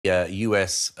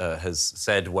US has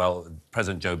said, well,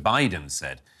 President Joe Biden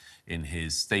said in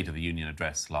his State of the Union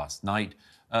address last night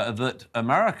that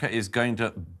America is going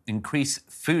to increase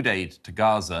food aid to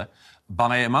Gaza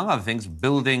by, among other things,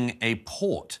 building a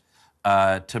port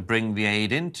to bring the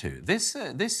aid into. This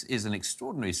is an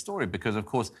extraordinary story because, of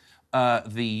course,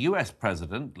 the US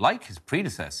president, like his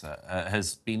predecessor,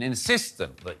 has been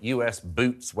insistent that US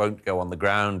boots won't go on the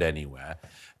ground anywhere.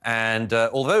 And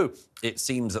although it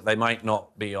seems that they might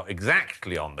not be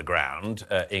exactly on the ground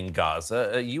in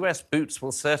Gaza, US boots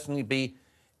will certainly be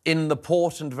in the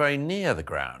port and very near the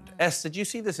ground. Esther, do you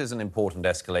see this as an important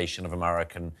escalation of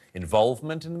American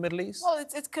involvement in the Middle East? Well,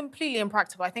 it's completely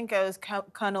impractical. I think it was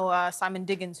Colonel Simon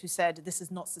Diggins who said this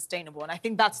is not sustainable, and I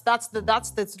think that's the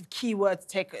sort of key word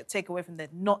to take away from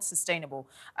that: not sustainable.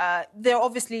 There are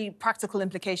obviously practical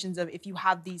implications of if you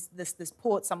have this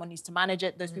port, someone needs to manage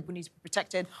it. Those people need to be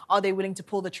protected. Are they willing to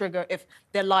pull the trigger if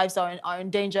their lives are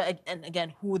in danger? And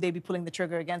again, who would they be pulling the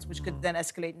trigger against, which could then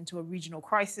escalate into a regional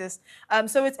crisis?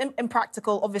 So it's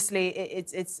impractical. Obviously,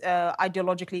 it's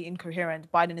ideologically incoherent.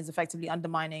 Biden is effectively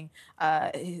undermining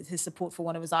his support for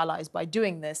one of his allies by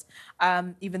doing this,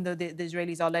 even though the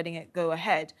Israelis are letting it go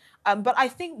ahead. But I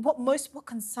think what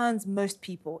concerns most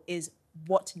people is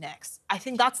what next. I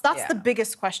think that's the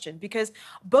biggest question, because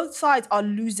both sides are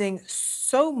losing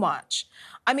so much.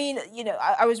 I mean, you know,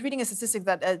 I was reading a statistic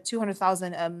that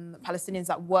 200,000 Palestinians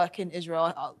that work in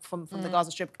Israel from the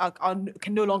Gaza Strip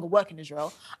can no longer work in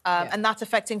Israel. And that's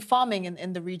affecting farming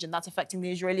in the region. That's affecting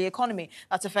the Israeli economy.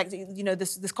 That's affecting, you know,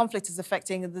 this conflict is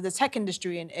affecting the tech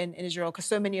industry in Israel, because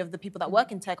so many of the people that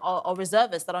work in tech are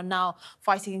reservists that are now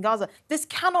fighting in Gaza. This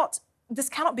cannot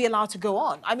be allowed to go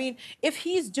on. I mean, if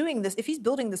he's doing this, if he's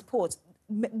building this port,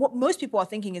 what most people are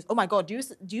thinking is, oh my God, do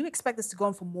you expect this to go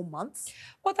on for more months?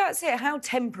 Well, that's it. How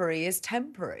temporary is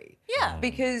temporary? Yeah.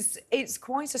 Because it's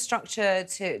quite a structure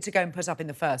to go and put up in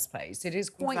the first place. It is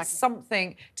quite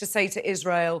something to say to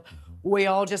Israel, we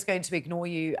are just going to ignore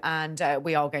you and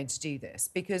we are going to do this.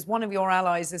 Because one of your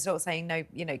allies is sort of saying, no,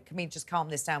 you know, can we just calm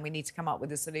this down? We need to come up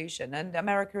with a solution. And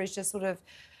America is just sort of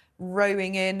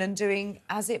rowing in and doing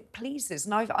as it pleases.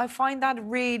 And I find that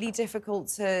really difficult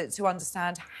to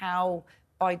understand how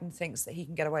Biden thinks that he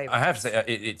can get away with. I have to say,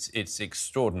 it's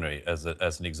extraordinary as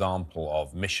an example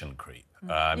of mission creep.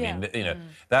 I mean, you know,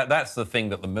 that's the thing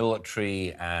that the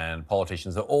military and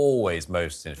politicians are always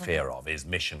most in fear of, is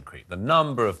mission creep. The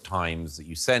number of times that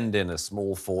you send in a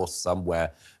small force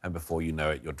somewhere and before you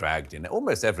know it, you're dragged in.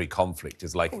 Almost every conflict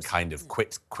is like a kind of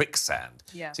quicksand.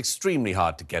 Yeah. It's extremely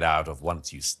hard to get out of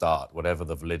once you start, whatever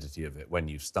the validity of it when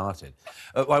you've started.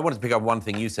 I wanted to pick up one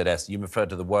thing you said, Esther. You referred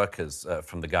to the workers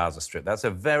from the Gaza Strip. That's a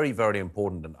very, very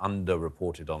important and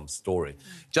underreported on story.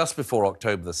 Just before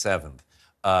October the 7th,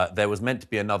 there was meant to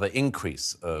be another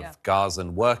increase of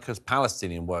Gazan workers,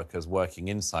 Palestinian workers working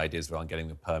inside Israel and getting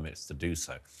the permits to do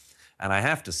so. And I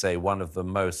have to say, one of the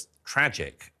most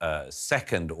tragic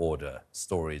second-order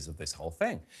stories of this whole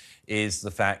thing is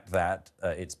the fact that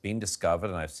it's been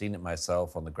discovered, and I've seen it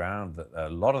myself on the ground, that a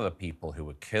lot of the people who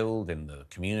were killed in the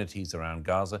communities around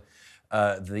Gaza,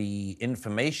 the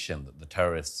information that the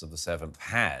terrorists of the 7th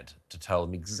had to tell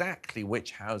them exactly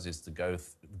which houses to go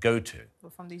to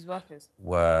From these workers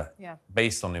were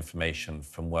based on information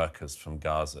from workers from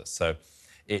Gaza. So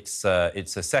it's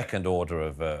a second order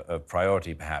of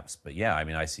priority, perhaps. But yeah, I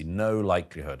mean, I see no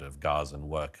likelihood of Gazan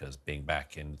workers being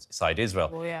back inside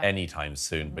Israel anytime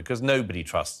soon, because nobody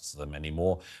trusts them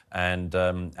anymore, and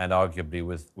arguably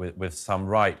with some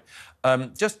right.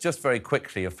 Just very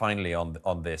quickly, finally,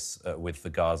 on this with the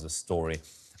Gaza story.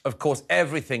 Of course,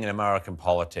 everything in American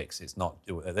politics is not...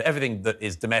 Everything that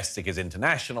is domestic is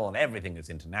international, and everything that's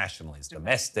international is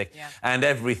domestic. And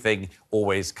everything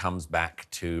always comes back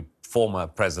to former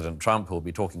President Trump, who we'll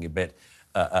be talking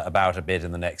about a bit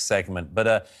in the next segment.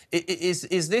 But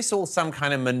is this all some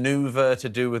kind of manoeuvre to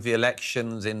do with the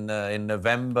elections in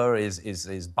November? Is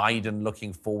Biden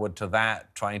looking forward to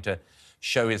that, trying to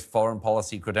show his foreign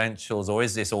policy credentials? Or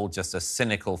is this all just a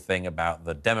cynical thing about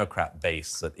the Democrat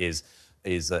base that is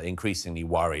increasingly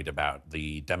worried about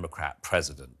the Democrat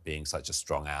president being such a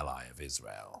strong ally of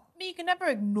Israel? You can never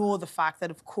ignore the fact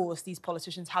that, of course, these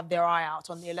politicians have their eye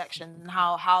out on the election and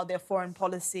how their foreign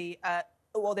policy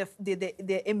or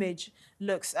their image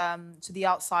looks to the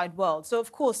outside world. So,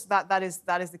 of course, that is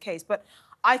the case. But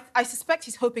I suspect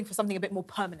he's hoping for something a bit more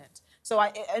permanent. So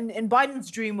in Biden's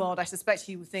dream world, I suspect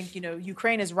he would think, you know,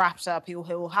 Ukraine is wrapped up.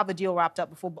 He'll have a deal wrapped up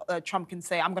before Trump can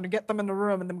say, I'm going to get them in the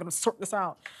room and I'm going to sort this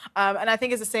out. And I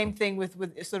think it's the same thing with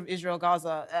sort of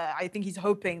Israel-Gaza. I think he's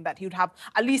hoping that he would have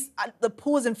at least the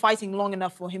pause in fighting long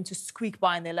enough for him to squeak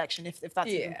by in the election, if that's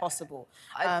even possible.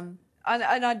 And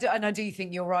I do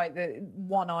think you're right that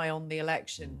one eye on the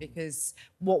election, because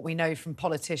what we know from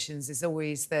politicians is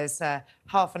always there's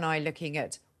half an eye looking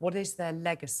at what is their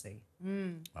legacy,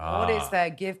 what is their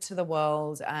gift to the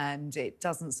world, and it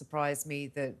doesn't surprise me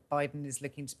that Biden is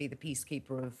looking to be the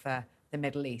peacekeeper of the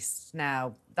Middle East.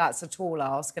 Now, that's a tall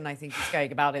ask, and I think he's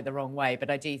going about it the wrong way, but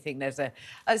I do think there's a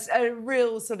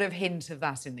real sort of hint of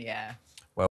that in the air.